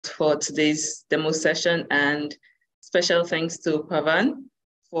for today's demo session, and special thanks to Pavan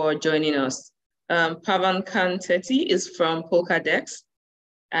for joining us. Pavan Kantenti is from Polkadex,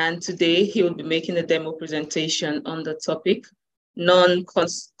 and today he will be making a demo presentation on the topic Non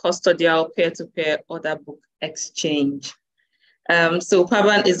Custodial Peer-to-Peer Order Book Exchange. So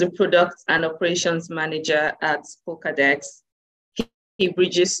Pavan is the Product and Operations Manager at Polkadex. He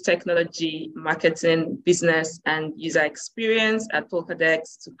bridges technology, marketing, business, and user experience at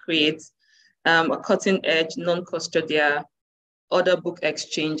Polkadex to create a cutting-edge non-custodial order book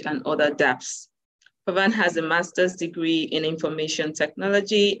exchange and other dApps. Pavan has a master's degree in information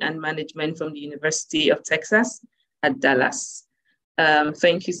technology and management from the University of Texas at Dallas.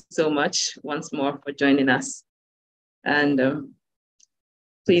 Thank you so much once more for joining us. And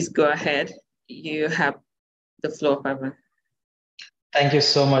please go ahead. You have the floor, Pavan. Thank you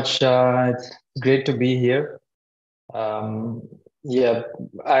so much. It's great to be here. Yeah,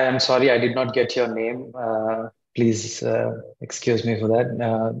 I am sorry I did not get your name. Please excuse me for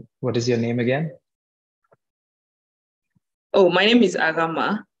that. What is your name again? Oh, my name is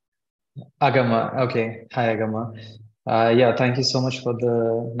Agama. Agama. Okay. Hi, Agama. Yeah, thank you so much for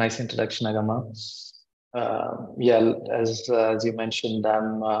the nice introduction, Agama. Yeah, as you mentioned,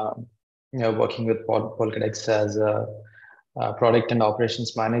 I'm working with Polkadex as a product and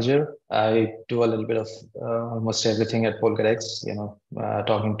operations manager. I do a little bit of almost everything at Polkadex,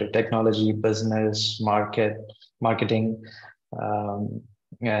 talking to technology, business, marketing,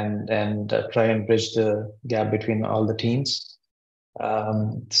 and try and bridge the gap between all the teams.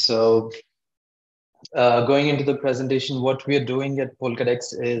 So going into the presentation, what we are doing at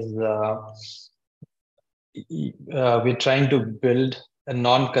Polkadex is we're trying to build a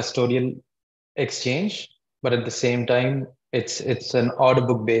non-custodial exchange, but at the same time, it's an order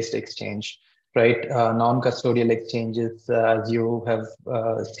book based exchange, right? Non-custodial exchanges, as you have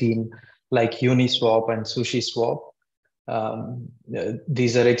seen, like Uniswap and SushiSwap.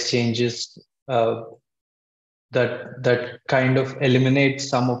 These are exchanges that kind of eliminate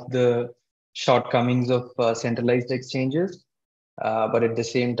some of the shortcomings of centralized exchanges, but at the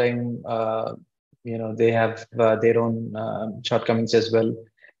same time, they have their own shortcomings as well.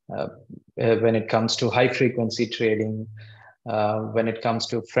 When it comes to high frequency trading, when it comes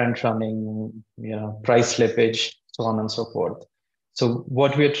to front running, price slippage, so on and so forth. So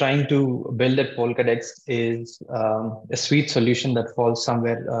what we are trying to build at Polkadex is a suite solution that falls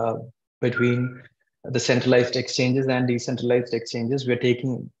somewhere between the centralized exchanges and decentralized exchanges. We're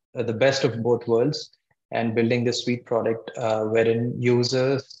taking the best of both worlds and building the suite product wherein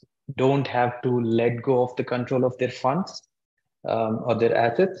users don't have to let go of the control of their funds or their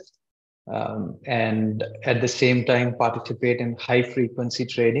assets, and at the same time participate in high frequency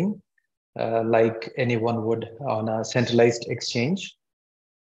trading like anyone would on a centralized exchange.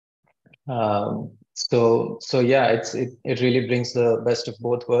 So yeah, it really brings the best of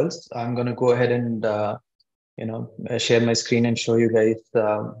both worlds. I'm going to go ahead and share my screen and show you guys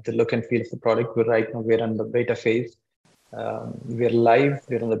the look and feel of the product. Right now we're in the beta phase. We're live.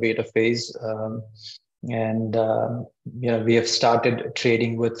 We're in the beta phase. And we have started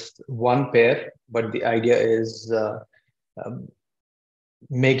trading with one pair, but the idea is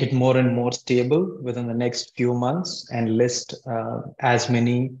make it more and more stable within the next few months and list as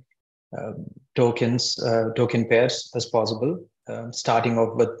many token pairs as possible, starting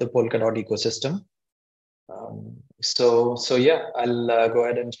off with the Polkadot ecosystem. So yeah, I'll go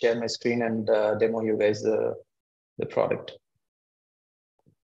ahead and share my screen and demo you guys the product.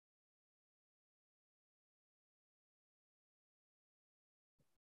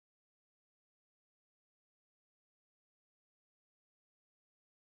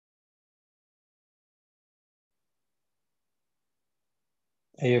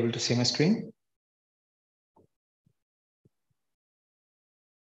 Are you able to see my screen?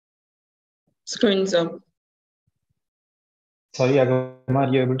 Screen's up. Sorry, Agama,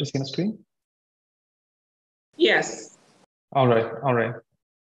 are you able to see my screen? Yes. All right.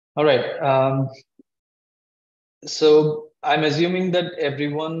 So I'm assuming that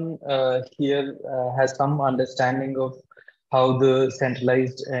everyone here has some understanding of how the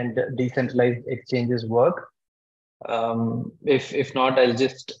centralized and decentralized exchanges work. If not, I'll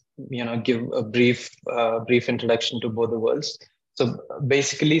just give a brief introduction to both the worlds. So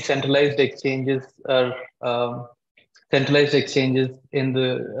basically, centralized exchanges in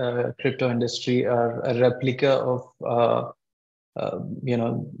the crypto industry are a replica of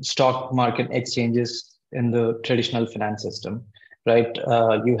stock market exchanges in the traditional finance system, right?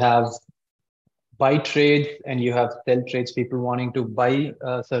 You have buy trades and you have sell trades, people wanting to buy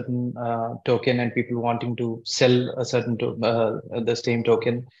a certain token and people wanting to sell a certain the same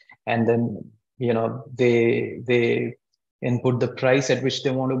token. and then they input the price at which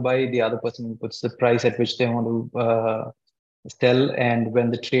they want to buy. The other person inputs the price at which they want to sell, and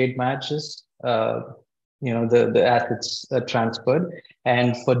when the trade matches, the assets are transferred.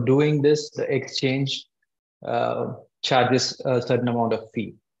 And for doing this, the exchange charges a certain amount of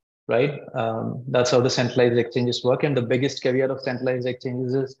fee, right? That's how the centralized exchanges work. And the biggest caveat of centralized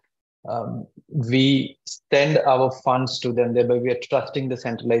exchanges is we send our funds to them. Thereby, we are trusting the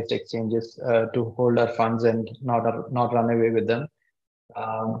centralized exchanges to hold our funds and not run away with them.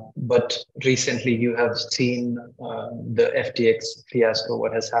 But recently, you have seen the FTX fiasco,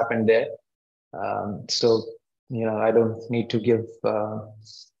 what has happened there. So, I don't need to give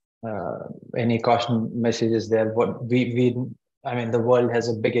any caution messages there. I mean, the world has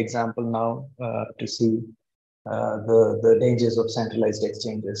a big example now to see the dangers of centralized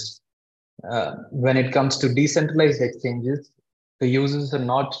exchanges. When it comes to decentralized exchanges, the users are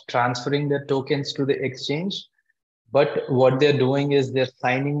not transferring their tokens to the exchange, but what they're doing is they're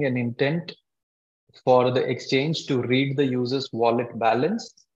signing an intent for the exchange to read the user's wallet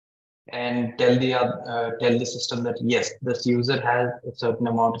balance and tell the system that yes, this user has a certain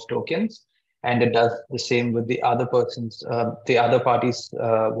amount of tokens, and it does the same with the other party's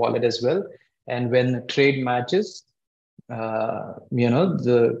wallet as well. And when the trade matches,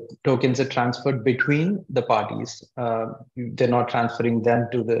 the tokens are transferred between the parties. They're not transferring them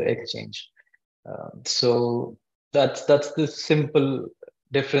to the exchange. So that's the simple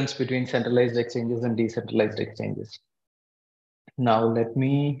difference between centralized exchanges and decentralized exchanges. Now let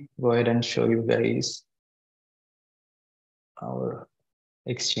me go ahead and show you guys our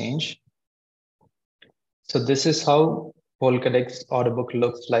exchange. So this is how Polkadot's order book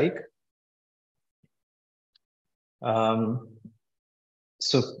looks like.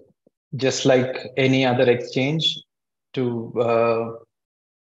 So just like any other exchange, to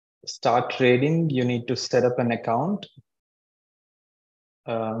start trading, you need to set up an account.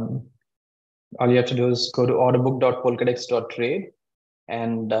 All you have to do is go to orderbook.polkadex.trade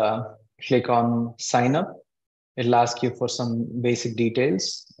and click on sign up. It'll ask you for some basic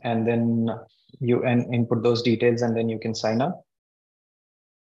details, and then you input those details, and then you can sign up.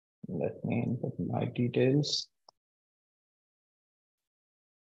 Let me input my details.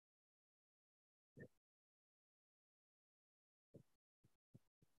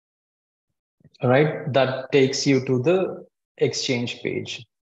 All right, that takes you to the exchange page.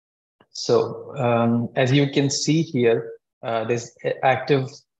 So as you can see here, there's active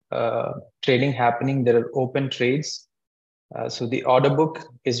trading happening. There are open trades. So the order book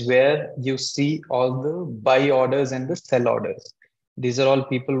is where you see all the buy orders and the sell orders. These are all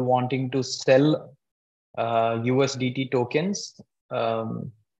people wanting to sell USDT tokens.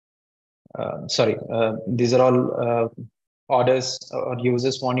 These are all orders or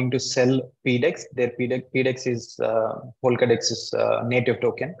users wanting to sell PDEX. Their PDEX is Polkadot's native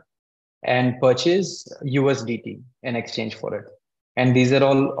token, and purchase USDT in exchange for it. And these are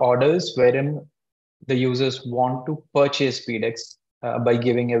all orders wherein the users want to purchase PDEX by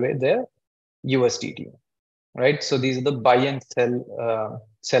giving away their USDT, right? So these are the buy and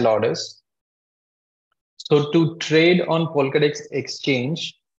sell orders. So to trade on Polkadot's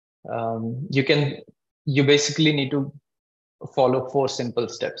exchange, you basically need to follow 4 simple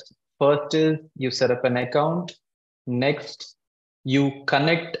steps. First is you set up an account. Next, you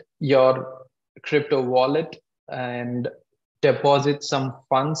connect your crypto wallet and deposit some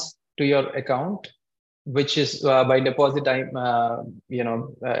funds to your account, which is by deposit time,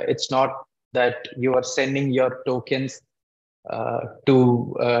 it's not that you are sending your tokens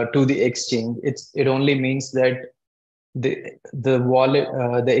to the exchange. It only means that the wallet,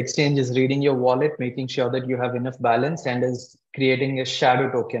 the exchange is reading your wallet, making sure that you have enough balance, and is creating a shadow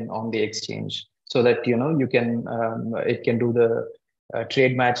token on the exchange, so that you can it can do the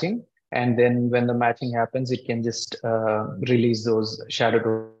trade matching, and then when the matching happens, it can just release those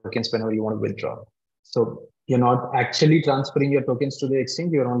shadow tokens whenever you want to withdraw. So you're not actually transferring your tokens to the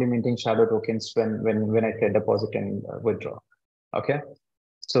exchange. You're only minting shadow tokens when I say deposit and withdraw. Okay,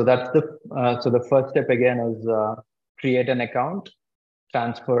 so that's the first step again is create an account,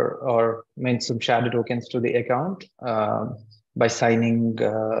 transfer or mint some shadow tokens to the account by signing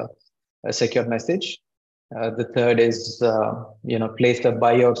a secure message. The third is place a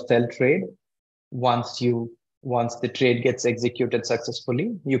buy or sell trade. Once the trade gets executed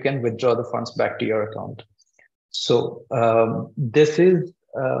successfully, you can withdraw the funds back to your account. So this is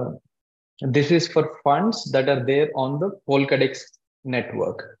for funds that are there on the Polkadot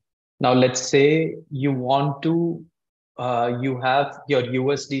network. Now let's say you want to you have your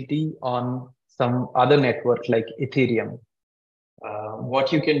USDT on some other network like Ethereum.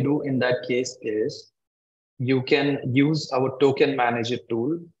 What you can do in that case is you can use our token manager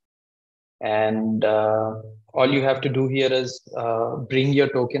tool, and all you have to do here is bring your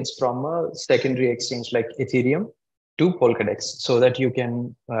tokens from a secondary exchange like Ethereum to Polkadot, so that you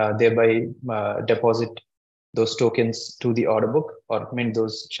can thereby deposit those tokens to the order book, or mint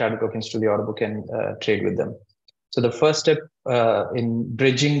those shadow tokens to the order book and trade with them. So the first step in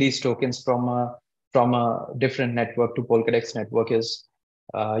bridging these tokens from a different network to Polkadot network is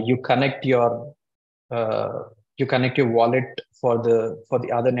you connect your wallet for the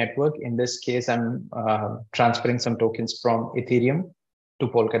other network. In this case, I'm transferring some tokens from Ethereum to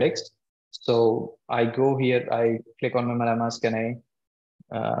Polkadot. So I go here, I click on my MetaMask, and I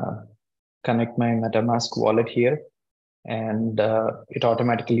connect my MetaMask wallet here, and it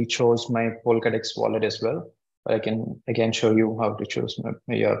automatically chose my Polkadot wallet as well. But I can again show you how to choose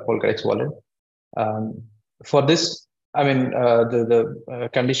your Polkadot wallet. For this, I mean, the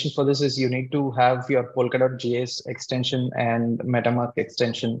condition for this is you need to have your Polkadot.js extension and MetaMask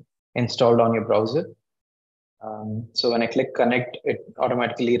extension installed on your browser. So when I click connect, it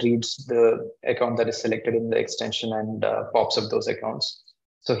automatically reads the account that is selected in the extension and pops up those accounts.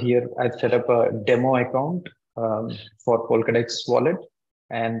 So here I've set up a demo account for Polkadot's wallet,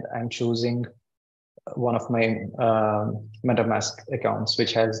 and I'm choosing one of my MetaMask accounts,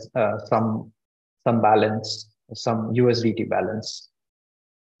 which has some balance, some USDT balance.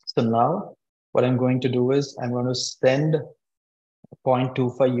 So now what I'm going to do is I'm going to send 0.25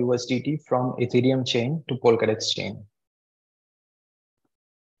 USDT from Ethereum chain to Polkadot chain.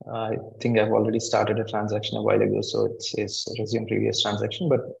 I think I've already started a transaction a while ago, so it says resume previous transaction.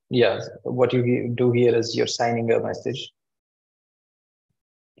 But yeah, what you do here is you're signing a message,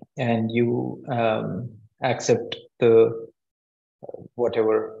 and you accept the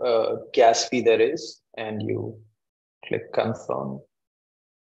whatever gas fee there is, and you click confirm.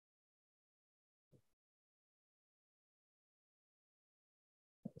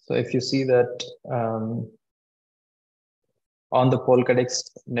 So if you see that on the Polkadot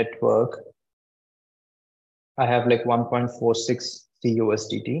network, I have like 1.46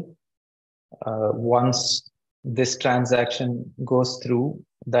 CUSDT. Once this transaction goes through,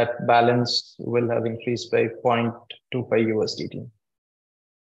 that balance will have increased by 0.25 USDT.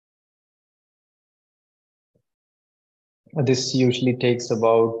 This usually takes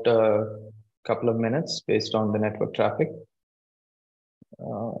about a couple of minutes based on the network traffic.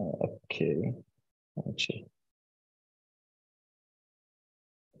 Okay, actually.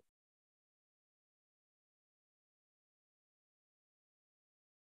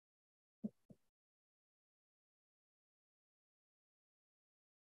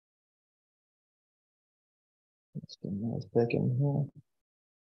 Just a second here.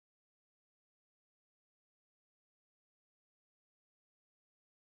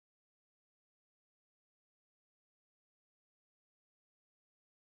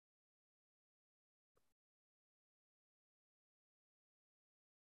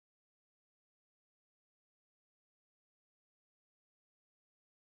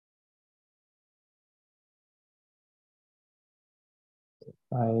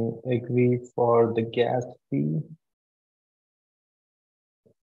 I agree for the gas fee.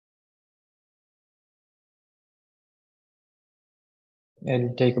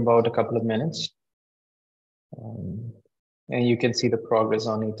 It'll take about a couple of minutes. And you can see the progress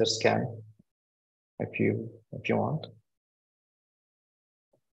on Etherscan if you want.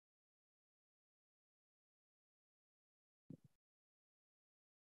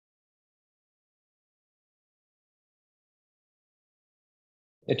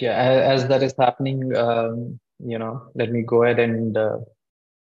 But yeah, as that is happening, let me go ahead and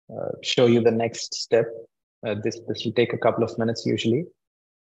show you the next step. This will take a couple of minutes usually.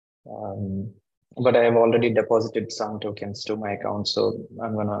 But I have already deposited some tokens to my account, so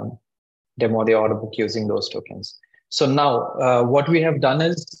I'm gonna demo the order book using those tokens. So now what we have done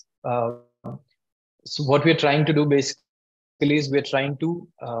is, so what we're trying to do basically is we're trying to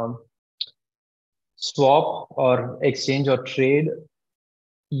swap or exchange or trade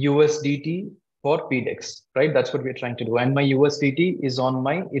USDT for PDEX, right? That's what we're trying to do. And my USDT is on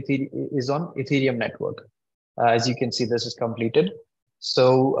my Ethereum network. As you can see, this is completed.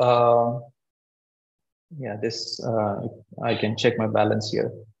 So yeah, this I can check my balance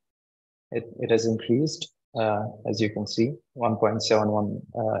here. It has increased, as you can see,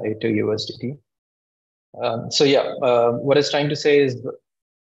 1.7182 USDT. So yeah, what it's trying to say is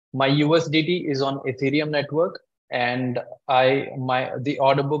my USDT is on Ethereum network, and the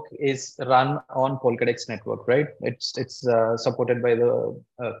order book is run on Polkadot network, right? It's supported by the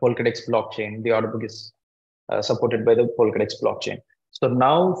Polkadot blockchain. The order book is supported by the Polkadot blockchain. So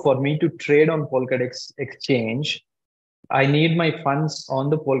now for me to trade on Polkadot exchange, I need my funds on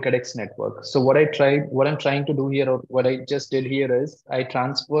the Polkadot network. So what I'm trying to do here, or what I just did here, is I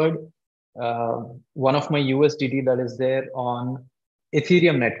transferred one of my USDT that is there on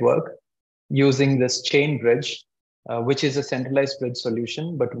Ethereum network using this chain bridge, which is a centralized bridge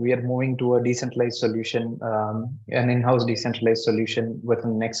solution, but we are moving to a decentralized solution, an in-house decentralized solution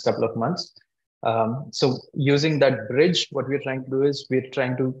within the next couple of months. So using that bridge, what we're trying to do is we're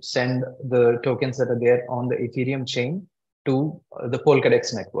trying to send the tokens that are there on the Ethereum chain to the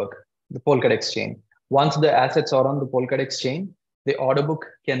Polkadot network, the Polkadot chain. Once the assets are on the Polkadot chain, the order book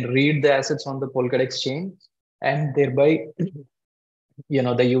can read the assets on the Polkadot chain, and thereby,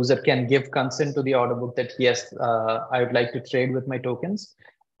 the user can give consent to the order book that yes, I would like to trade with my tokens,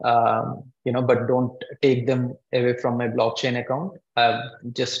 but don't take them away from my blockchain account.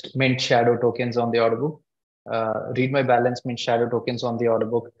 Just mint shadow tokens on the order book, read my balance, mint shadow tokens on the order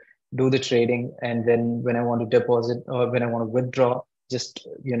book, do the trading, and then when I want to deposit or when I want to withdraw, just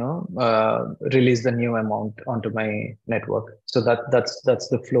release the new amount onto my network. So that's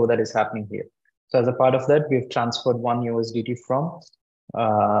the flow that is happening here. So as a part of that, we've transferred one USDT from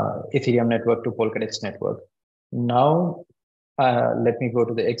Ethereum network to Polkadot network. Now, let me go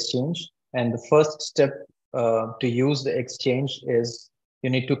to the exchange. And the first step to use the exchange is you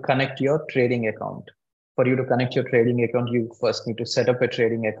need to connect your trading account. For you to connect your trading account, you first need to set up a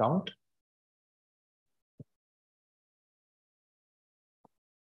trading account.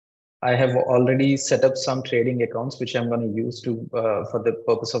 I have already set up some trading accounts, which I'm going to use to for the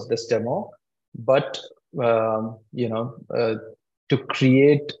purpose of this demo. But to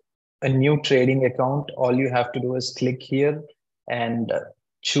create a new trading account, all you have to do is click here and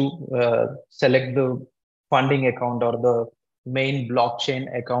select the funding account or the main blockchain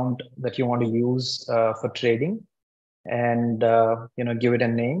account that you want to use for trading, and give it a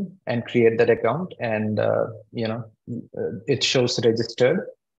name and create that account, and it shows registered,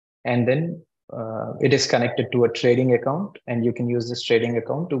 and then it is connected to a trading account, and you can use this trading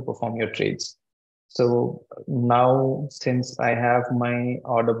account to perform your trades. So now, since I have my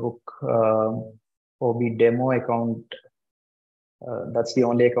order book OB demo account, that's the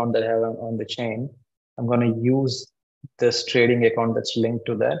only account that I have on the chain, I'm going to use this trading account that's linked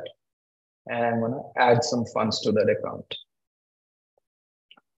to that, and I'm going to add some funds to that account.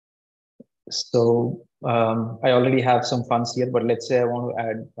 So I already have some funds here, but let's say I want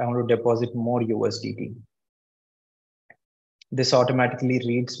to deposit more USDT. This automatically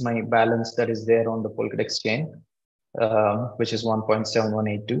reads my balance that is there on the Polkadot chain, which is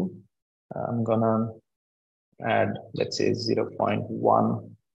 1.7182. I'm gonna add, let's say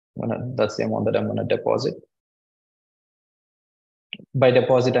 0.1. That's the amount that I'm gonna deposit. By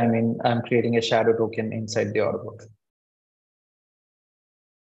deposit, I mean I'm creating a shadow token inside the order book.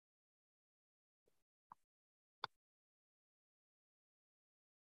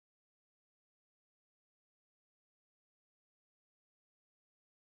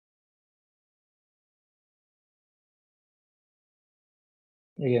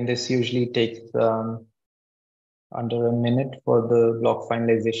 Again, this usually takes under a minute for the block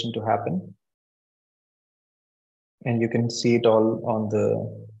finalization to happen. And you can see it all on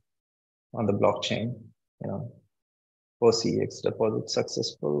the blockchain, OCX deposit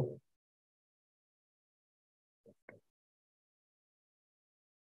successful.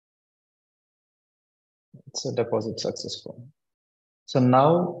 It's a deposit successful. So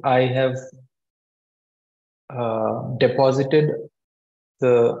now I have deposited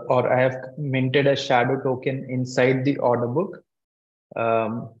I have minted a shadow token inside the order book,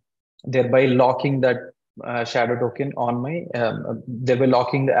 thereby locking that shadow token on my, thereby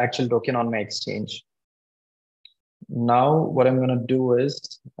locking the actual token on my exchange. Now, what I'm going to do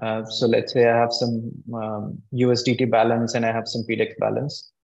is, so let's say I have some USDT balance and I have some PDEX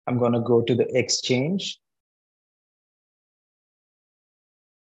balance. I'm going to go to the exchange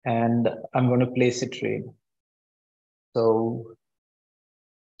and I'm going to place a trade. So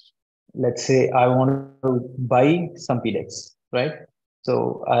let's say I want to buy some PDEX, right?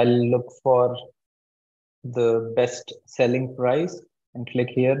 So I'll look for the best selling price and click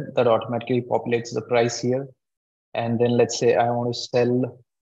here. That automatically populates the price here. And then let's say I want to sell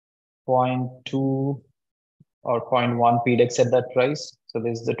 0.2 or 0.1 PDEX at that price. So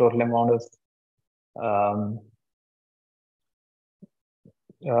this is the total amount of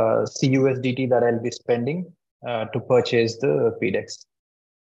CUSDT that I'll be spending to purchase the PDEX.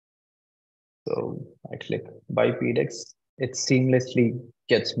 So I click buy PDEX. It seamlessly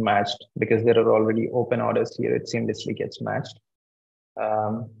gets matched because there are already open orders here. It seamlessly gets matched.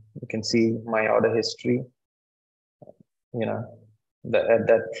 You can see my order history. at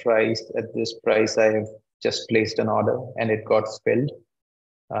that price, at this price, I have just placed an order and it got filled.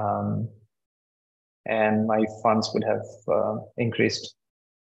 And my funds would have increased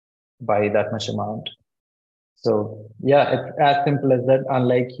by that much amount. So yeah, it's as simple as that.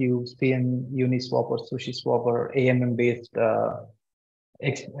 Unlike you see in Uniswap or SushiSwap or AMM based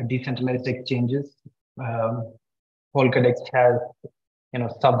decentralized exchanges, Polkadot has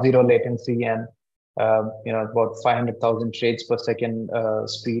sub-zero latency and about 500,000 trades per second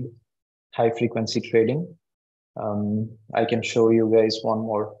speed, high frequency trading. I can show you guys one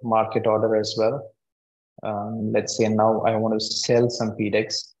more market order as well. Let's say now I want to sell some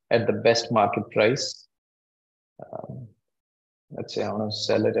PDEX at the best market price. Let's say I want to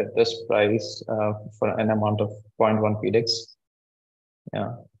sell it at this price for an amount of 0.1 PDEX.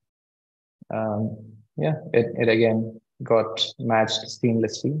 Yeah. It again got matched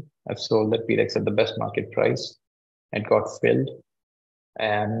seamlessly. I've sold the PDEX at the best market price. It got filled,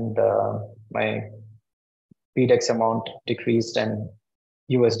 and my PDEX amount decreased and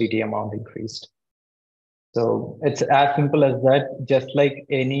USDT amount increased. So it's as simple as that. Just like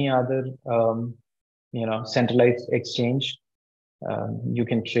any other, centralized exchange, you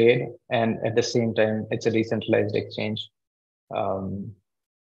can trade, and at the same time, it's a decentralized exchange.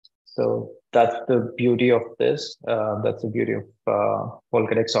 So that's the beauty of this. That's the beauty of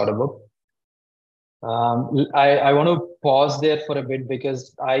Polkadot Orderbook. I want to pause there for a bit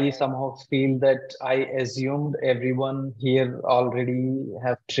because I somehow feel that I assumed everyone here already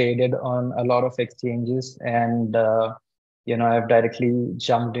have traded on a lot of exchanges, and I've directly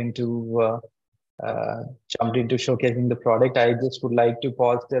jumped into showcasing the product. I just would like to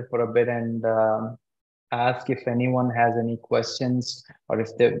pause there for a bit and ask if anyone has any questions, or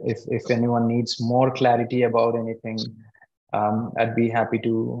if anyone needs more clarity about anything. I'd be happy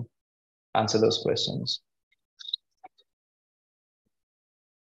to answer those questions.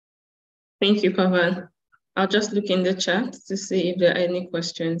 Thank you, Pavan. I'll just look in the chat to see if there are any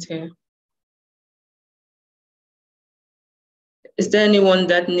questions here. Is there anyone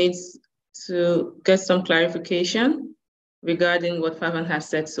that needs to get some clarification regarding what Pavan has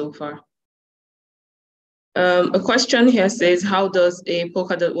said so far? A question here says, how does a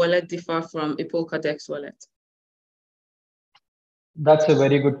Polkadot wallet differ from a Polkadot wallet? That's a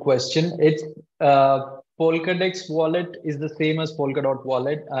very good question. It's Polkadot wallet is the same as Polkadot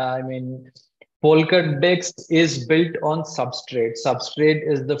wallet. I mean, Polkadot is built on Substrate. Substrate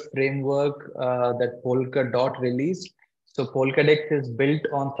is the framework that Polkadot released. So Polkadot is built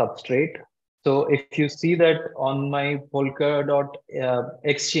on Substrate. So if you see that on my Polkadot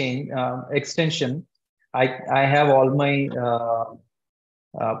exchange extension, I have all my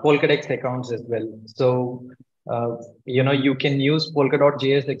Polkadot accounts as well. So you can use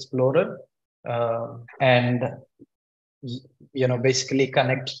Polkadot.js Explorer and basically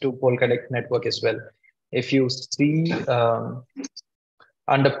connect to Polkadot network as well. If you see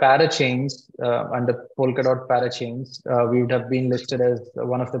under parachains, under Polkadot parachains, we would have been listed as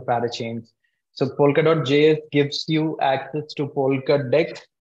one of the parachains. So Polkadot.js gives you access to Polkadot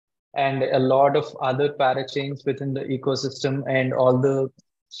and a lot of other parachains within the ecosystem and all the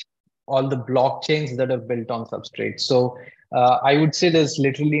blockchains that are built on Substrate. So I would say there's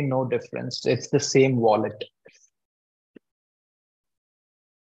literally no difference. It's the same wallet.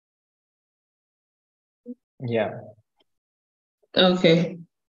 Yeah. Okay.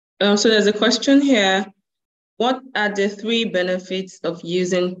 So there's a question here. What are the 3 benefits of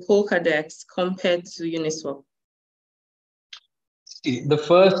using Polkadot compared to Uniswap? The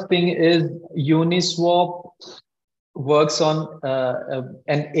first thing is Uniswap works on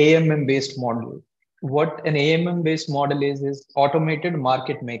an AMM based model. What an AMM based model is automated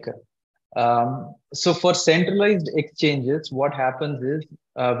market maker. So for centralized exchanges, what happens is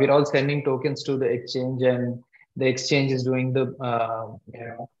we're all sending tokens to the exchange, and the exchange is doing the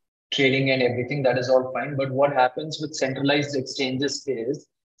trading and everything. That is all fine. But what happens with centralized exchanges is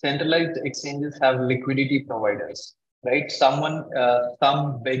centralized exchanges have liquidity providers, right? Some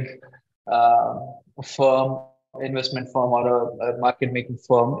big firm, investment firm, or a market making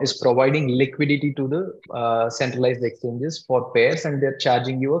firm is providing liquidity to the centralized exchanges for pairs, and they're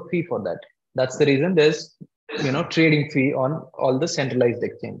charging you a fee for that. That's the reason there's trading fee on all the centralized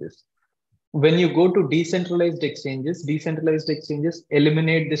exchanges. When you go to decentralized exchanges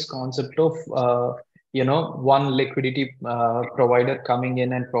eliminate this concept of one liquidity provider coming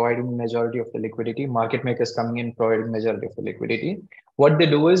in and providing majority of the liquidity, market makers coming in providing majority of the liquidity. What they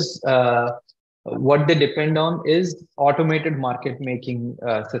do is what they depend on is automated market making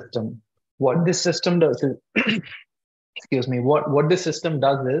system. What this system does is excuse me, what this system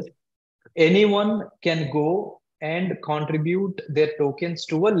does is anyone can go and contribute their tokens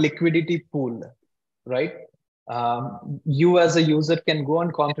to a liquidity pool, right? You as a user can go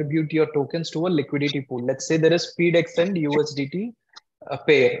and contribute your tokens to a liquidity pool. Let's say there is PDEX and USDT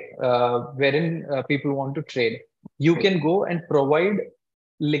pair wherein people want to trade. You can go and provide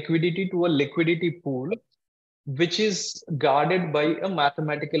liquidity to a liquidity pool, which is guarded by a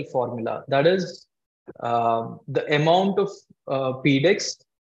mathematical formula. That is the amount of PDEX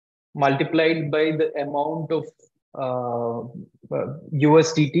multiplied by the amount of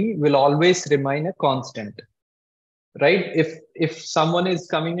USDT will always remain a constant, right? If someone is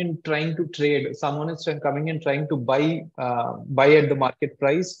coming in trying to trade, someone is coming in trying to buy at the market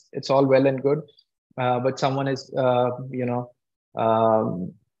price, it's all well and good, but someone is um,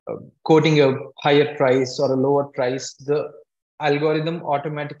 quoting a higher price or a lower price, the algorithm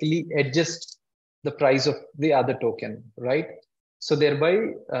automatically adjusts the price of the other token, right? So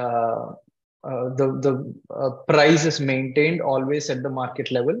thereby the price is maintained always at the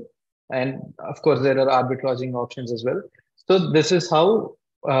market level. And of course, there are arbitraging options as well. So this is how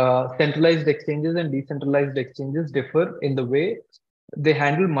centralized exchanges and decentralized exchanges differ in the way they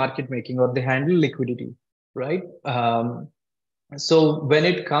handle market making or they handle liquidity, right? So when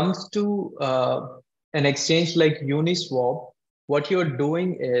it comes to an exchange like Uniswap, what you're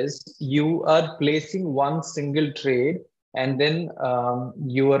doing is you are placing one single trade, and then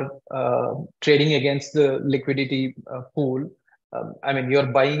you are trading against the liquidity pool. I mean, you're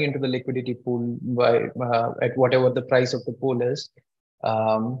buying into the liquidity pool by at whatever the price of the pool is,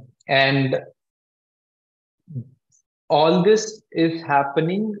 and all this is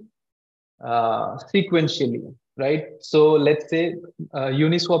happening sequentially, right? So let's say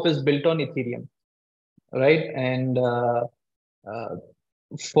Uniswap is built on Ethereum, right? And uh,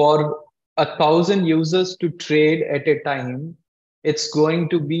 for 1,000 users to trade at a time, it's going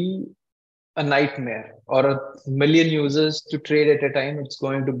to be a nightmare. Or 1,000,000 users to trade at a time, it's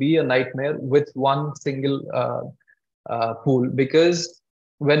going to be a nightmare with one single pool. Because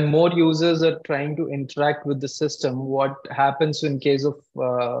when more users are trying to interact with the system, what happens in case of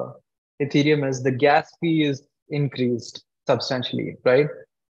Ethereum is the gas fee is increased substantially, right?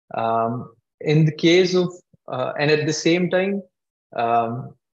 In the case of, and at the same time,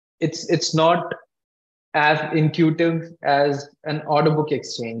 it's not as intuitive as an order book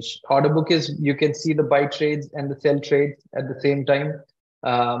exchange. Order book is, you can see the buy trades and the sell trades at the same time.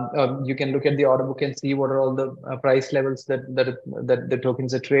 You can look at the order book and see what are all the price levels that the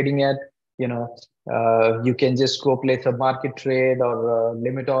tokens are trading at. You can just go place a market trade or a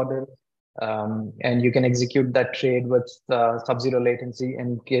limit order, and you can execute that trade with sub-zero latency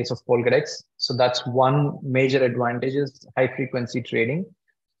in case of Polkadex. So that's one major advantage, is high frequency trading.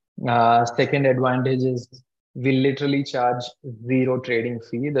 Second advantage is we literally charge zero trading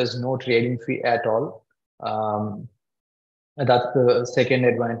fee. There's no trading fee at all. That's the second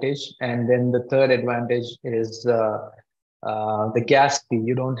advantage. And then the third advantage is the gas fee.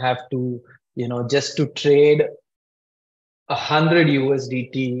 You don't have to, just to trade 100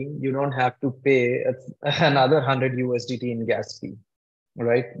 USDT, you don't have to pay another 100 USDT in gas fee,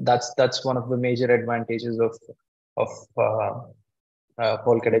 right? That's one of the major advantages of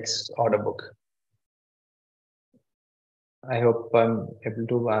Polkadex order book. I hope I'm able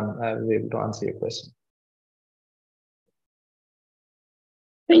to answer your question.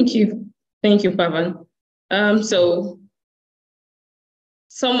 Thank you, Pavan. So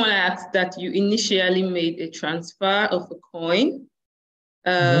someone asked that you initially made a transfer of a coin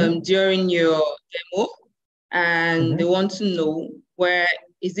during your demo, and they want to know where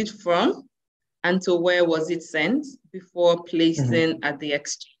is it from and to where was it sent before placing at the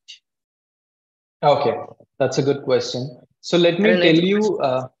exchange. Okay, that's a good question. So let me tell you,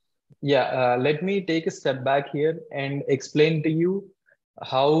 let me take a step back here and explain to you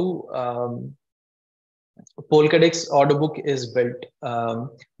how Polkadex order book is built.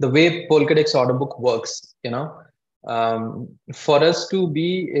 The way Polkadex order book works, for us to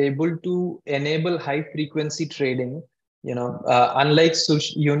be able to enable high frequency trading, unlike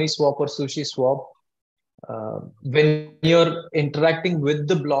Uniswap or SushiSwap, when you're interacting with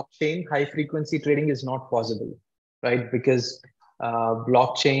the blockchain, high frequency trading is not possible, right? Because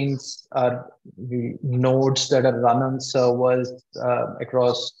blockchains are the nodes that are run on servers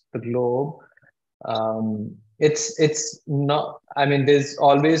across the globe. It's not, I mean, there's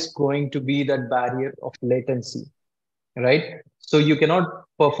always going to be that barrier of latency, right? So you cannot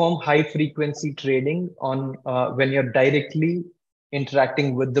perform high frequency trading on when you're directly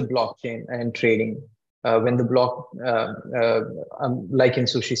interacting with the blockchain and trading. When the block, like in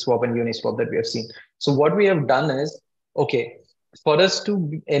SushiSwap and Uniswap that we have seen. So what we have done is, okay, for us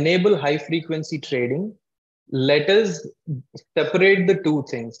to enable high frequency trading, let us separate the two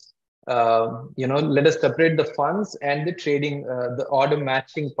things. Let us separate the funds and the trading, the order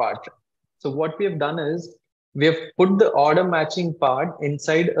matching part. So what we have done is we have put the order matching part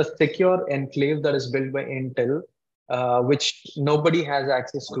inside a secure enclave that is built by Intel, which nobody has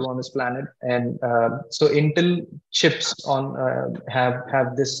access to on this planet. And so Intel chips on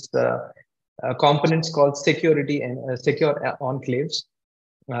have this components called security and secure enclaves.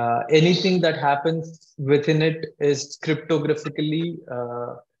 Anything that happens within it is cryptographically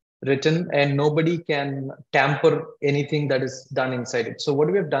written, and nobody can tamper anything that is done inside it. So what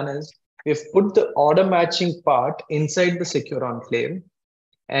we have done is we've put the order matching part inside the secure enclave,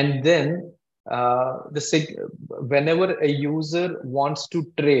 and then whenever a user wants to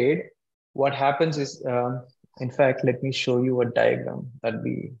trade, what happens is, in fact, let me show you a diagram. That'd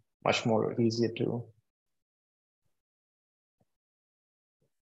be much more easier to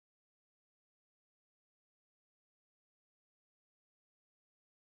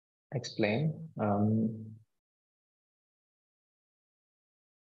explain.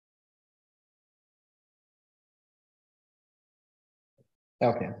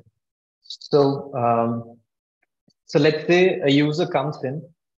 Okay. So let's say a user comes in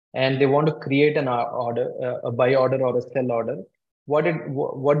and they want to create an order, a buy order or a sell order.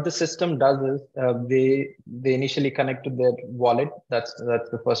 What the system does is they initially connect to their wallet. That's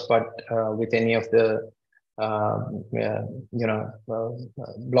the first part with any of the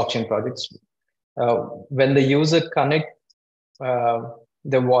blockchain projects. When the user connects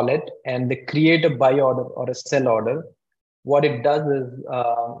the wallet and they create a buy order or a sell order, what it does is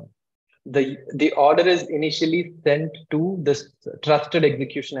the order is initially sent to this trusted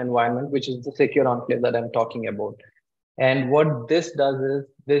execution environment, which is the secure enclave that I'm talking about. And what this does is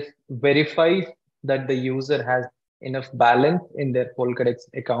this verifies that the user has enough balance in their Polkadot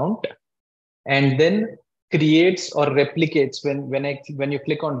account, and then creates or replicates when you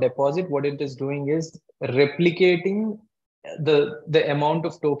click on deposit, what it is doing is replicating the amount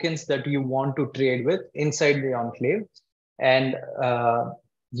of tokens that you want to trade with inside the enclave, and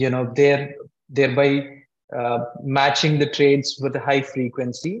thereby matching the trades with a high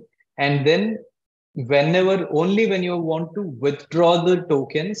frequency. And then only when you want to withdraw the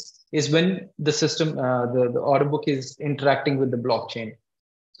tokens is when the system, the order book is interacting with the blockchain.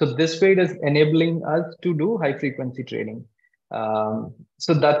 So this way it is enabling us to do high frequency trading.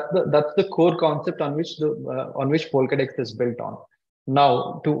 So that's the core concept on which Polkadot is built on.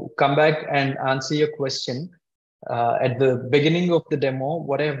 Now, to come back and answer your question, at the beginning of the demo,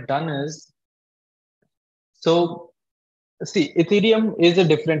 what I've done is, so see, Ethereum is a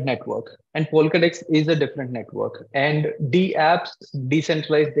different network and Polkadot is a different network, and DApps,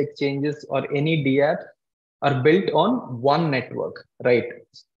 decentralized exchanges, or any DApps are built on one network, right?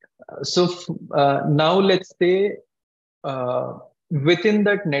 So now let's say within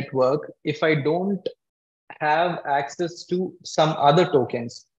that network, if I don't have access to some other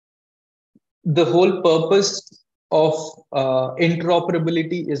tokens, the whole purpose of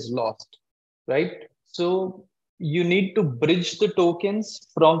interoperability is lost, right? So you need to bridge the tokens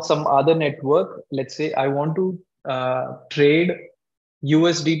from some other network. Let's say I want to trade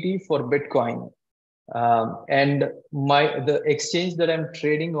USDT for Bitcoin. And the exchange that I'm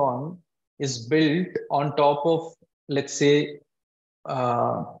trading on is built on top of, let's say,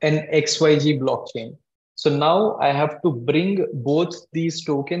 an XYZ blockchain. So now I have to bring both these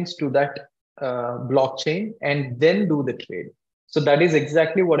tokens to that blockchain and then do the trade. So that is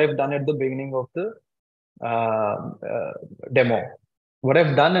exactly what I've done at the beginning of the demo. What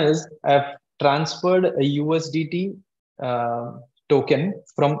I've done is I've transferred a USDT token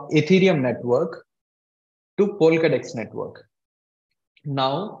from Ethereum network to Polkadot network.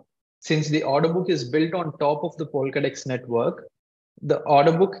 Now, since the order book is built on top of the Polkadot network, the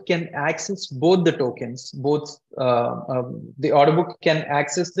order book can access both the tokens. The order book can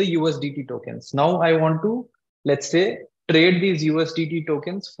access the USDT tokens. Now I want to, let's say, trade these USDT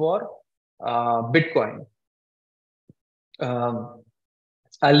tokens for Bitcoin.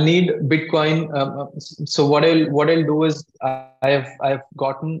 I'll need Bitcoin. So what I'll do is I've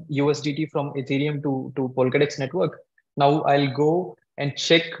gotten USDT from Ethereum to Polkadot network. Now I'll go and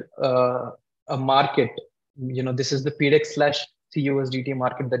check a market. This is the PDEX/CUSDT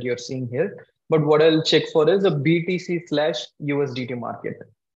market that you're seeing here. But what I'll check for is a BTC/USDT market.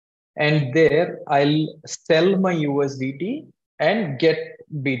 And there I'll sell my USDT and get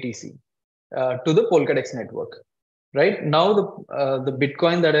BTC to the Polkadot network. Right now, the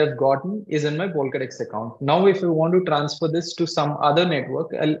Bitcoin that I've gotten is in my Polkadot account. Now, if you want to transfer this to some other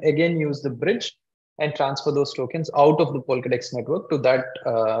network, I'll again use the bridge, and transfer those tokens out of the Polkadex network to that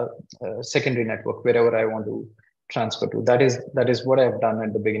secondary network, wherever I want to transfer to. That is what I've done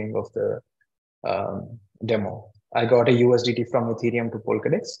at the beginning of the demo. I got a USDT from Ethereum to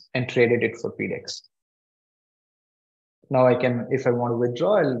Polkadex and traded it for PDEX. Now I can, if I want to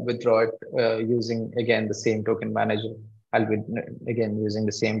withdraw, I'll withdraw it using, again, the same token manager. I'll be, again, using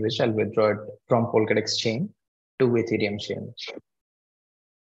the same bridge, I'll withdraw it from Polkadex chain to Ethereum chain.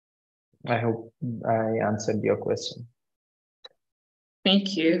 I hope I answered your question.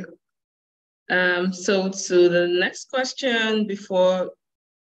 Thank you. So to the next question before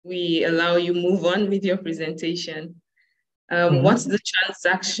we allow you move on with your presentation. What's the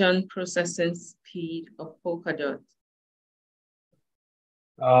transaction processing speed of Polkadot?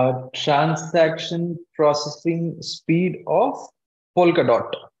 Transaction processing speed of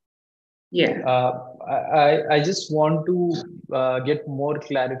Polkadot. Yeah. I just want to get more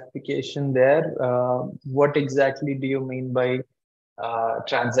clarification there. What exactly do you mean by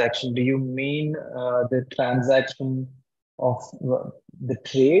transaction? Do you mean the transaction of the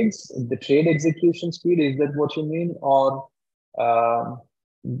trades, the trade execution speed? Is that what you mean? Or,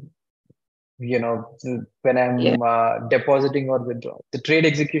 you know, when I'm depositing or withdraw, the trade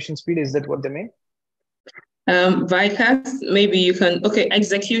execution speed, is that what they mean? Vikas, maybe you can, okay,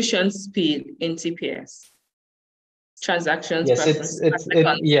 execution speed in TPS. Transactions. Yes,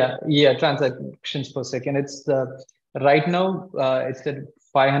 yeah, transactions per second. It's right now it's at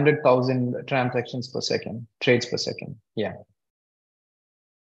 500,000 transactions per second, trades per second. Yeah.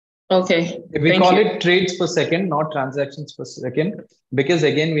 Okay. We call it trades per second, not transactions per second, because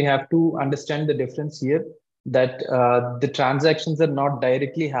again, we have to understand the difference here, that the transactions are not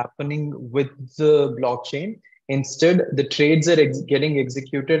directly happening with the blockchain. Instead, the trades are getting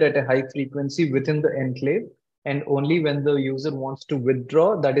executed at a high frequency within the enclave. And only when the user wants to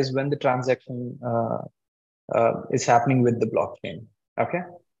withdraw, that is when the transaction is happening with the blockchain. Okay.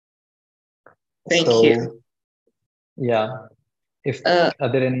 Thank you. Yeah. Are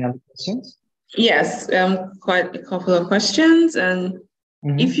there any other questions? Yes, quite a couple of questions. And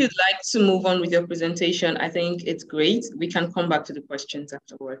if you'd like to move on with your presentation, I think it's great. We can come back to the questions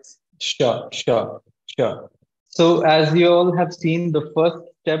afterwards. Sure. So as you all have seen, the first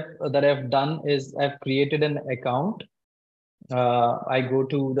step that I've done is I've created an account. I go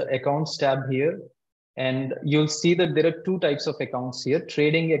to the accounts tab here, and you'll see that there are two types of accounts here: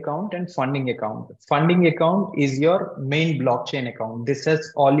 trading account and funding account. Funding account is your main blockchain account. This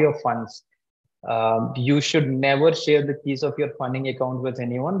has all your funds. You should never share the keys of your funding account with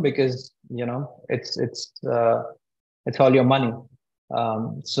anyone, because you know it's all your money.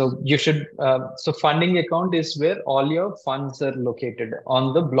 So you should. So funding account is where all your funds are located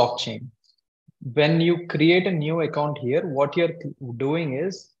on the blockchain. When you create a new account here, what you're doing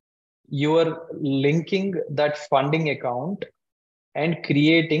is you are linking that funding account and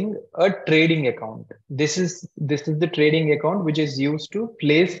creating a trading account. This is the trading account which is used to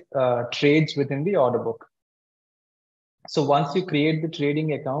place trades within the order book. So once you create the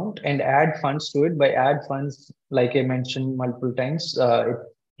trading account and add funds to it, by add funds, like I mentioned multiple times,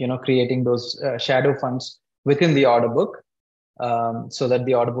 creating those shadow funds within the order book, so that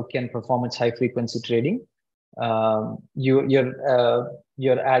the order book can perform its high frequency trading.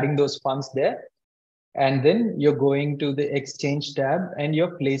 You're adding those funds there, and then you're going to the exchange tab and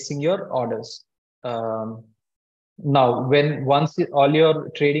you're placing your orders. Now, once all your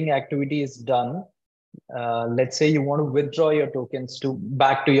trading activity is done, let's say you want to withdraw your tokens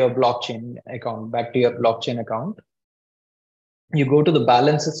back to your blockchain account. You go to the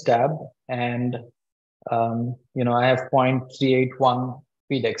balances tab, and I have 0.381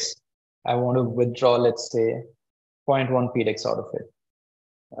 PDEX. I want to withdraw, let's say, 0.1 PDEX out of it.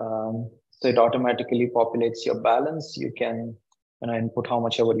 So it automatically populates your balance. You can input how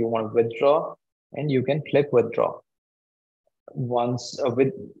much ever you want to withdraw, and you can click withdraw. Once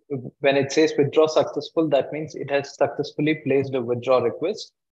when it says withdraw successful, that means it has successfully placed a withdraw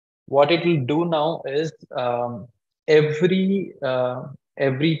request. What it will do now is every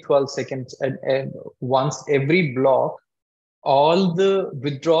 12 seconds and once every block, all the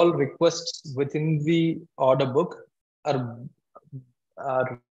withdrawal requests within the order book are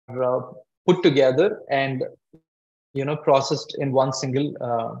put together and processed in one single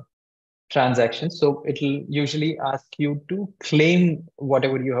transaction. So it'll usually ask you to claim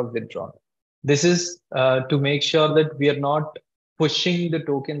whatever you have withdrawn. This is to make sure that we are not pushing the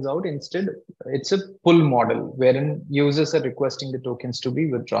tokens out. Instead, it's a pull model wherein users are requesting the tokens to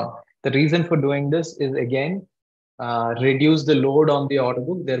be withdrawn. The reason for doing this is, again, reduce the load on the order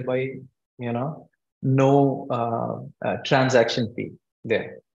book, thereby no transaction fee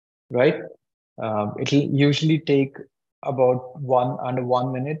there, right? It'll usually take about under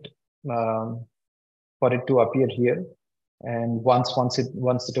 1 minute for it to appear here. And once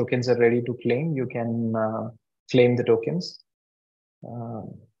the tokens are ready to claim, you can claim the tokens.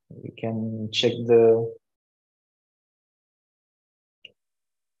 You can check the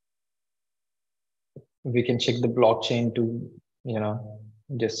blockchain to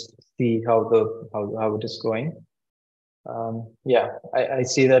just see how it is going. Yeah, I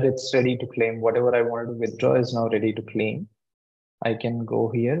see that it's ready to claim. Whatever I wanted to withdraw is now ready to claim. I can go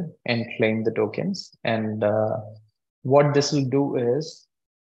here and claim the tokens. And what this will do is,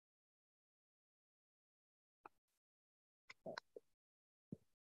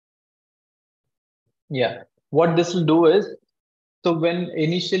 so when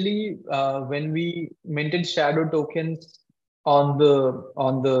initially when we minted shadow tokens on the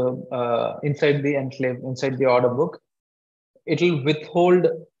inside the enclave, inside the order book, it'll withhold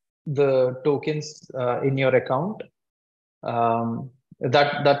the tokens in your account,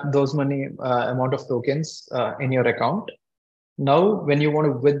 those money amount of tokens in your account. Now, when you want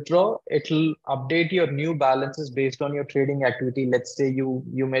to withdraw, it'll update your new balances based on your trading activity. Let's say you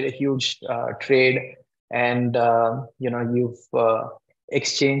made a huge trade, and you've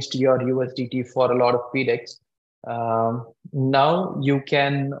exchanged your USDT for a lot of PDEX. Now you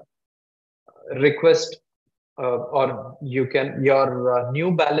can request or your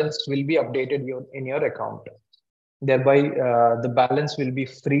new balance will be updated in your account. Thereby, the balance will be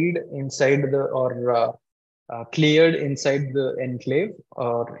freed inside cleared inside the enclave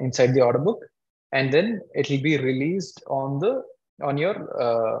or inside the order book, and then it will be released on your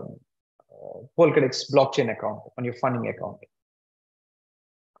Polkadex blockchain account, on your funding account.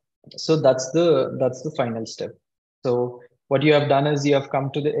 So that's the final step. So what you have done is you have come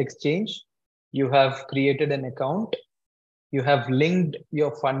to the exchange, you have created an account, you have linked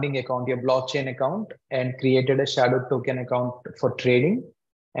your funding account, your blockchain account, and created a shadow token account for trading.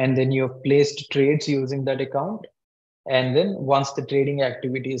 And then you have placed trades using that account. And then once the trading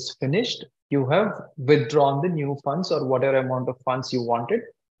activity is finished, you have withdrawn the new funds or whatever amount of funds you wanted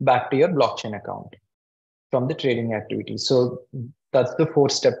back to your blockchain account from the trading activity. So that's the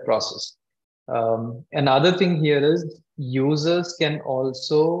 4-step process. Another thing here is users can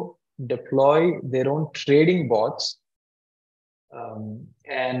also deploy their own trading bots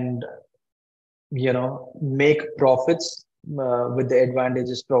and make profits with the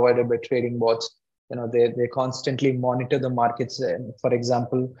advantages provided by trading bots. They constantly monitor the markets. And for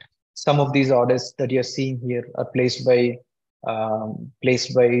example, some of these orders that you're seeing here are placed by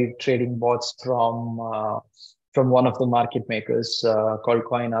trading bots from one of the market makers called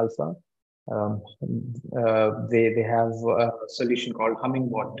Coin Alpha. They have a solution called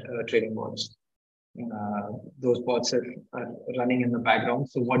Hummingbot trading bots. Those bots are running in the background.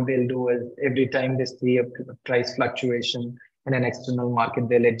 So what they'll do is every time they see a price fluctuation in an external market,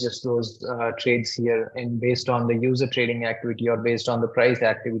 they'll adjust those trades here, and based on the user trading activity or based on the price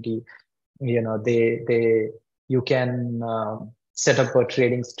activity, you can set up a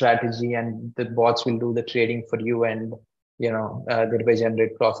trading strategy, and the bots will do the trading for you, and thereby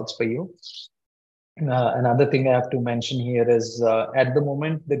generate profits for you. Another thing I have to mention here is at the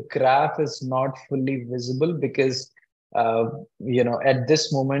moment, the graph is not fully visible because, at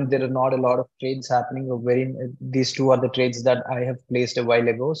this moment, there are not a lot of trades happening. These two are the trades that I have placed a while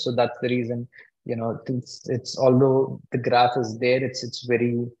ago. So that's the reason, it's although the graph is there, it's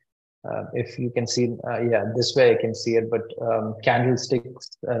very, if you can see, this way I can see it, but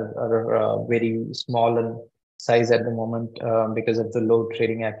candlesticks are very small in size at the moment because of the low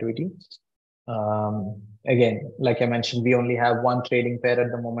trading activity. Again, like I mentioned, we only have one trading pair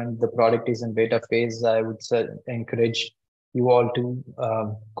at the moment. The product is in beta phase. I would encourage you all to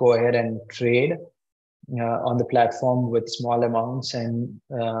go ahead and trade on the platform with small amounts and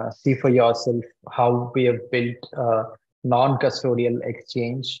see for yourself how we have built a non-custodial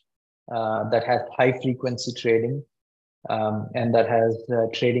exchange that has high frequency trading and that has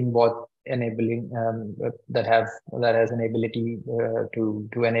trading bot enabling that has an ability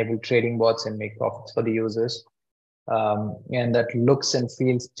to enable trading bots and make profits for the users, and that looks and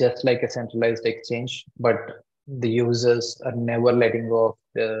feels just like a centralized exchange, but the users are never letting go of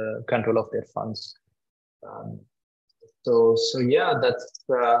the control of their funds. So yeah,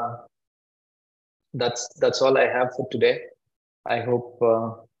 that's all I have for today. I hope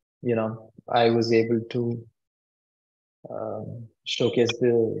I was able to showcase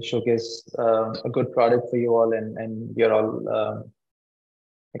a good product for you all, and you're all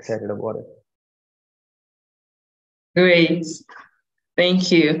excited about it. Great,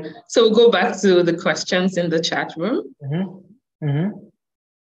 thank you. So we'll go back to the questions in the chat room.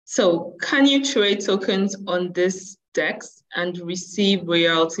 So can you trade tokens on this DEX and receive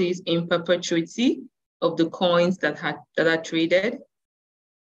royalties in perpetuity of the coins that are traded?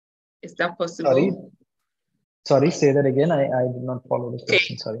 Is that possible? Sorry, say that again. I did not follow the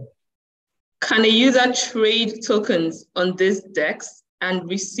question. Sorry. Can a user trade tokens on this DEX and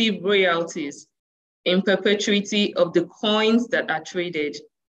receive royalties in perpetuity of the coins that are traded?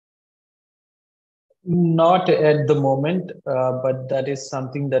 Not at the moment, but that is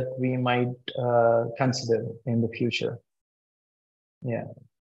something that we might consider in the future. Yeah,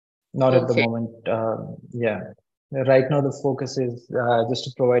 not at the moment. Yeah, right now the focus is just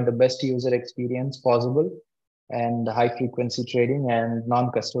to provide the best user experience possible and high frequency trading and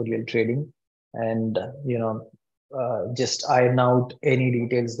non-custodial trading, and just iron out any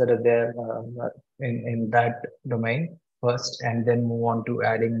details that are there in that domain first, and then move on to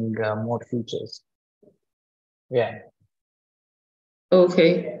adding more features. Yeah.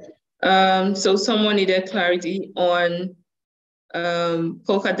 Okay. So someone needed clarity on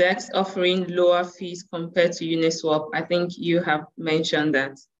Polkadex offering lower fees compared to Uniswap. I think you have mentioned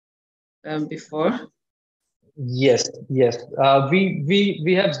that before. Yes. We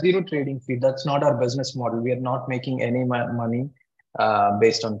have zero trading fee. That's not our business model. We are not making any money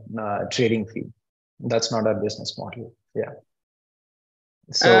based on trading fee. That's not our business model. Yeah.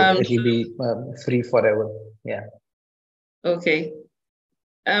 So it'll be free forever. Yeah. Okay.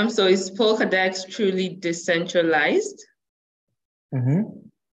 So is Polkadex truly decentralized? Mm-hmm.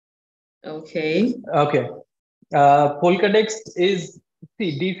 Okay. Okay. Polkadex is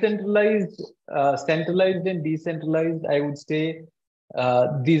decentralized, centralized, and decentralized. I would say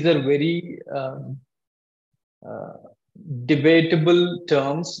these are very debatable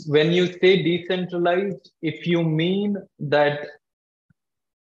terms. When you say decentralized, if you mean that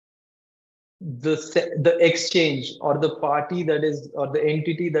the exchange or the party that is or the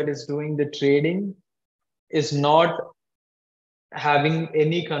entity that is doing the trading is not having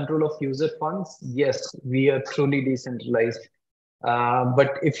any control of user funds, yes, we are truly decentralized.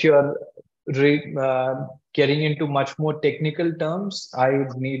 But if you're getting into much more technical terms, I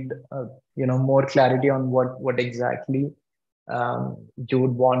need more clarity on what exactly you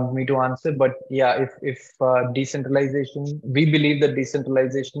would want me to answer. But yeah, if decentralization, we believe that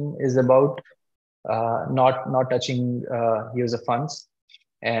decentralization is about not touching user funds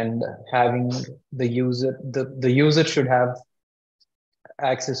and having the user should have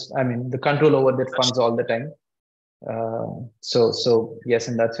access, I mean, the control over their funds all the time. So yes,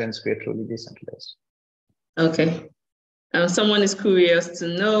 in that sense, we're truly decentralized. Okay. Someone is curious to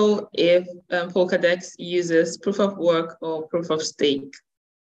know if Polkadex uses proof of work or proof of stake.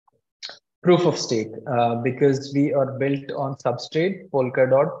 Proof of stake, because we are built on substrate.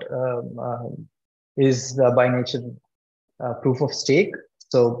 Polkadot is by nature proof of stake.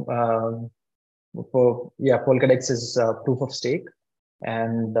 So Polkadex is proof of stake,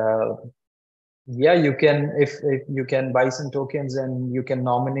 and yeah, you can if you can buy some tokens and you can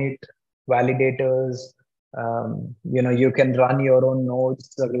nominate validators. You can run your own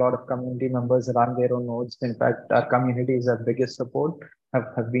nodes. A lot of community members run their own nodes. In fact, our community is our biggest support,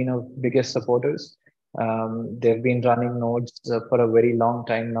 have been our biggest supporters. They've been running nodes for a very long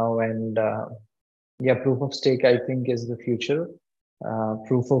time now, and yeah, proof of stake, I think, is the future.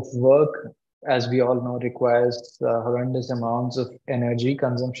 Proof of work, as we all know, requires horrendous amounts of energy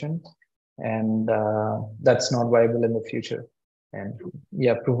consumption, and that's not viable in the future. And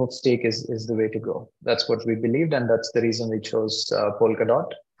yeah, proof of stake is the way to go. That's what we believed, and that's the reason we chose Polkadot.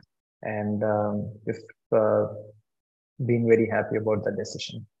 And we've been very happy about that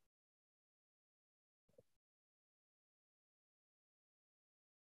decision.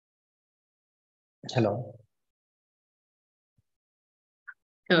 Hello.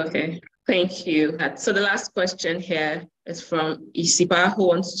 Okay, thank you. So the last question here is from Isipa, who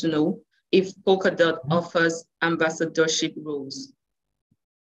wants to know if Polkadot offers ambassadorship roles.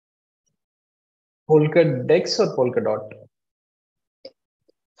 Polkadex or Polkadot?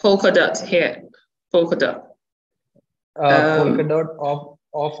 Polkadot here, Polkadot. Polkadot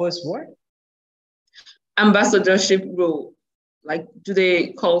offers what? Ambassadorship role. Like, do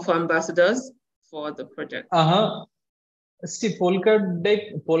they call for ambassadors for the project? See,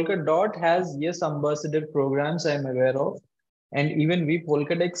 Polkadot has, yes, ambassador programs I'm aware of. And even we,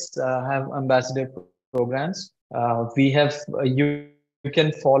 Polkadex, have ambassador programs. We have, you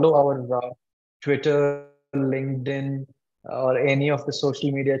can follow our Twitter, LinkedIn, or any of the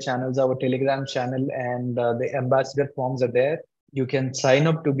social media channels, our Telegram channel, and the ambassador forms are there. You can sign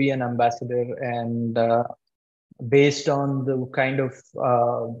up to be an ambassador, and based on the kind of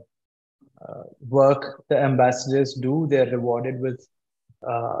work the ambassadors do, they're rewarded with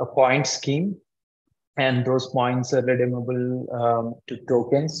a point scheme, and those points are redeemable to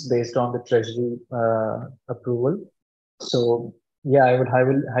tokens based on the treasury approval. So yeah, I will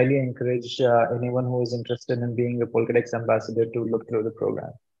highly encourage anyone who is interested in being a Polkadex ambassador to look through the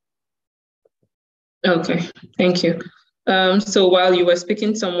program. Okay, thank you. So while you were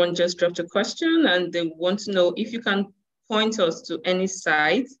speaking, someone just dropped a question and they want to know if you can point us to any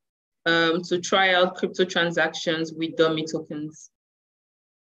site to try out crypto transactions with dummy tokens.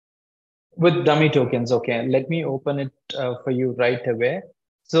 With dummy tokens, okay. Let me open it for you right away.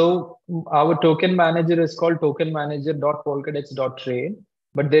 So our token manager is called tokenmanager.polkadex.trade,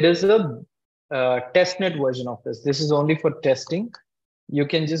 but there is a testnet version of this. This is only for testing. You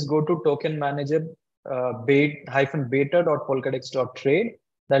can just go to token manager beta.polkadex.trade.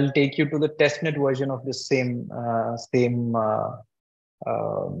 That'll take you to the testnet version of the same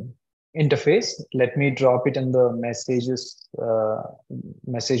interface. Let me drop it in the messages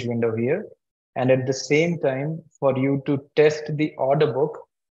message window here. And at the same time, for you to test the order book,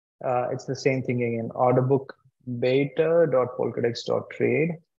 it's the same thing again. Orderbook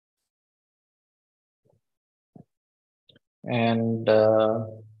beta.polkadex.trade. And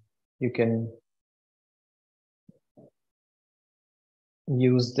you can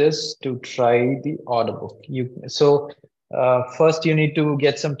use this to try the order book. First you need to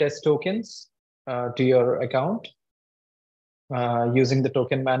get some test tokens to your account using the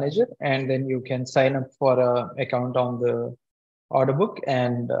token manager, and then you can sign up for an account on the order book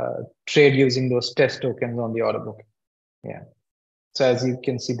and trade using those test tokens on the order book. Yeah. So as you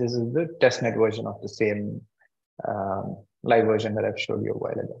can see, this is the testnet version of the same live version that I've showed you a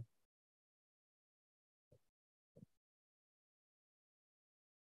while ago.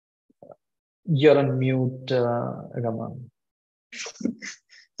 You're on mute, Raman.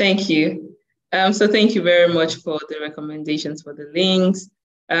 Thank you. So thank you very much for the recommendations for the links.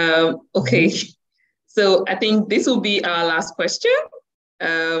 Okay, so I think this will be our last question.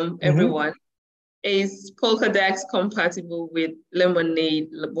 Everyone, is Polkadex compatible with Lemonade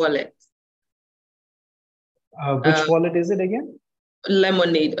wallet? Which wallet is it again?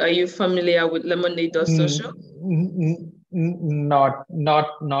 Lemonade. Are you familiar with lemonade.social? Not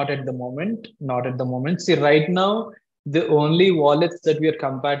at the moment. Not at the moment. See, right now, the only wallets that we are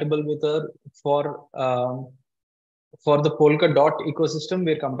compatible with are for the Polkadot ecosystem.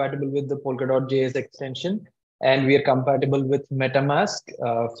 We're compatible with the Polkadot.js extension, and we are compatible with MetaMask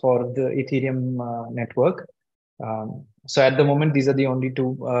for the Ethereum network. So at the moment, these are the only two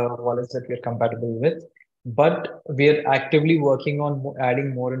wallets that we are compatible with. But we are actively working on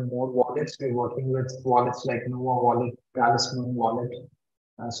adding more and more wallets. We're working with wallets like Nova Wallet, Talisman Wallet,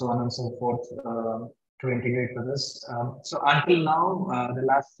 so on and so forth to integrate with us. So until now, the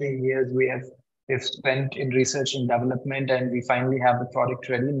last 3 years, we've spent in research and development, and we finally have the product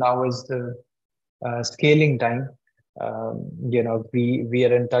ready. Now is the scaling time. We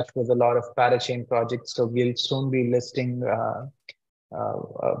are in touch with a lot of parachain projects, so we'll soon be listing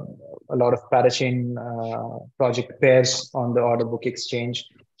a lot of parachain project pairs on the Orderbook Exchange,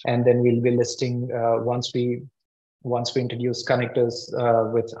 and then we'll be listing once we introduce connectors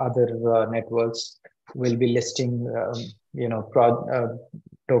with other networks. We'll be listing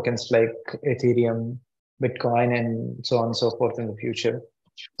tokens like Ethereum, Bitcoin, and so on and so forth in the future.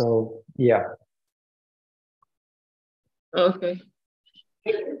 So yeah. Okay.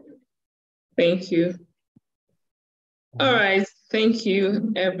 Thank you. All right, thank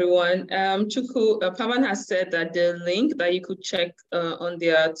you, everyone. Pavan has said that the link that you could check on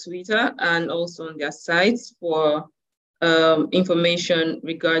their Twitter and also on their sites for information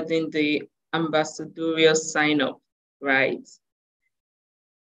regarding the ambassadorial sign-up, right?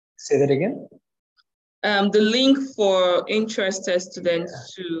 Say that again. The link for interested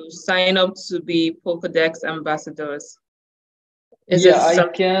students to sign up to be Polkadex ambassadors. I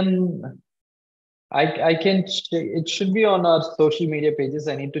can. It should be on our social media pages.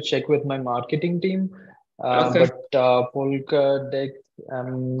 I need to check with my marketing team. Okay. But Polkadex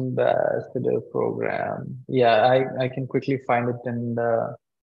ambassador program. Yeah, I can quickly find it and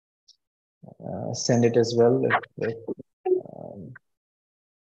send it as well.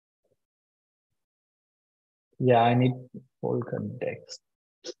 Yeah, I need Polkadex.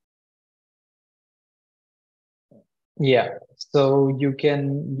 Yeah, so you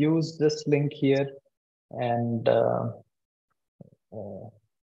can use this link here and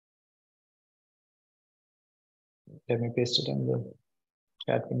let me paste it in the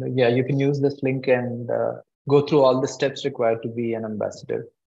chat window. Yeah, you can use this link and go through all the steps required to be an ambassador.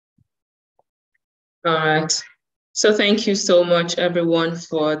 All right. So thank you so much, everyone,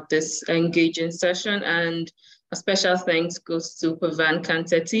 for this engaging session. And A special thanks goes to Pavan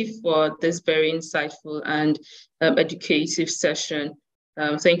Kantenti for this very insightful and educative session.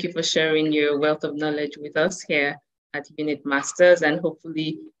 Thank you for sharing your wealth of knowledge with us here at Unit Masters, and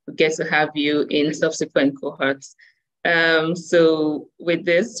hopefully we get to have you in subsequent cohorts. So with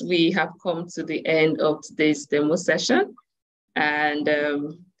this, we have come to the end of today's demo session. And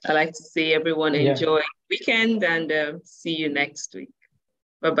I'd like to say everyone enjoy the weekend and see you next week.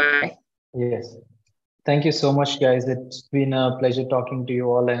 Bye-bye. Yes. Thank you so much, guys. It's been a pleasure talking to you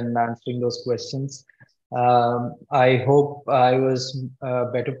all and answering those questions. I hope I was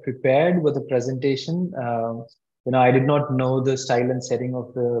better prepared with the presentation. I did not know the style and setting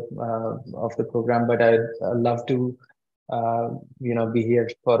of the program, but I'd love to be here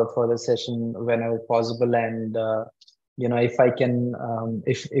for a further session whenever possible. And if I can,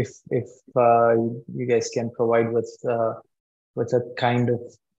 if you guys can provide with a kind of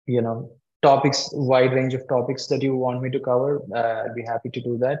topics, wide range of topics that you want me to cover, I'd be happy to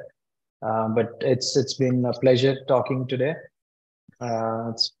do that. But it's been a pleasure talking today.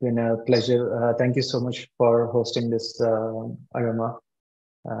 It's been a pleasure. Thank you so much for hosting this, Arama.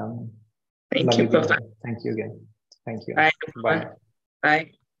 Thank you, Pavan. Thank you again. Thank you. Bye. Bye.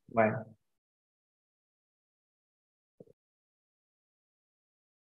 Bye. Bye.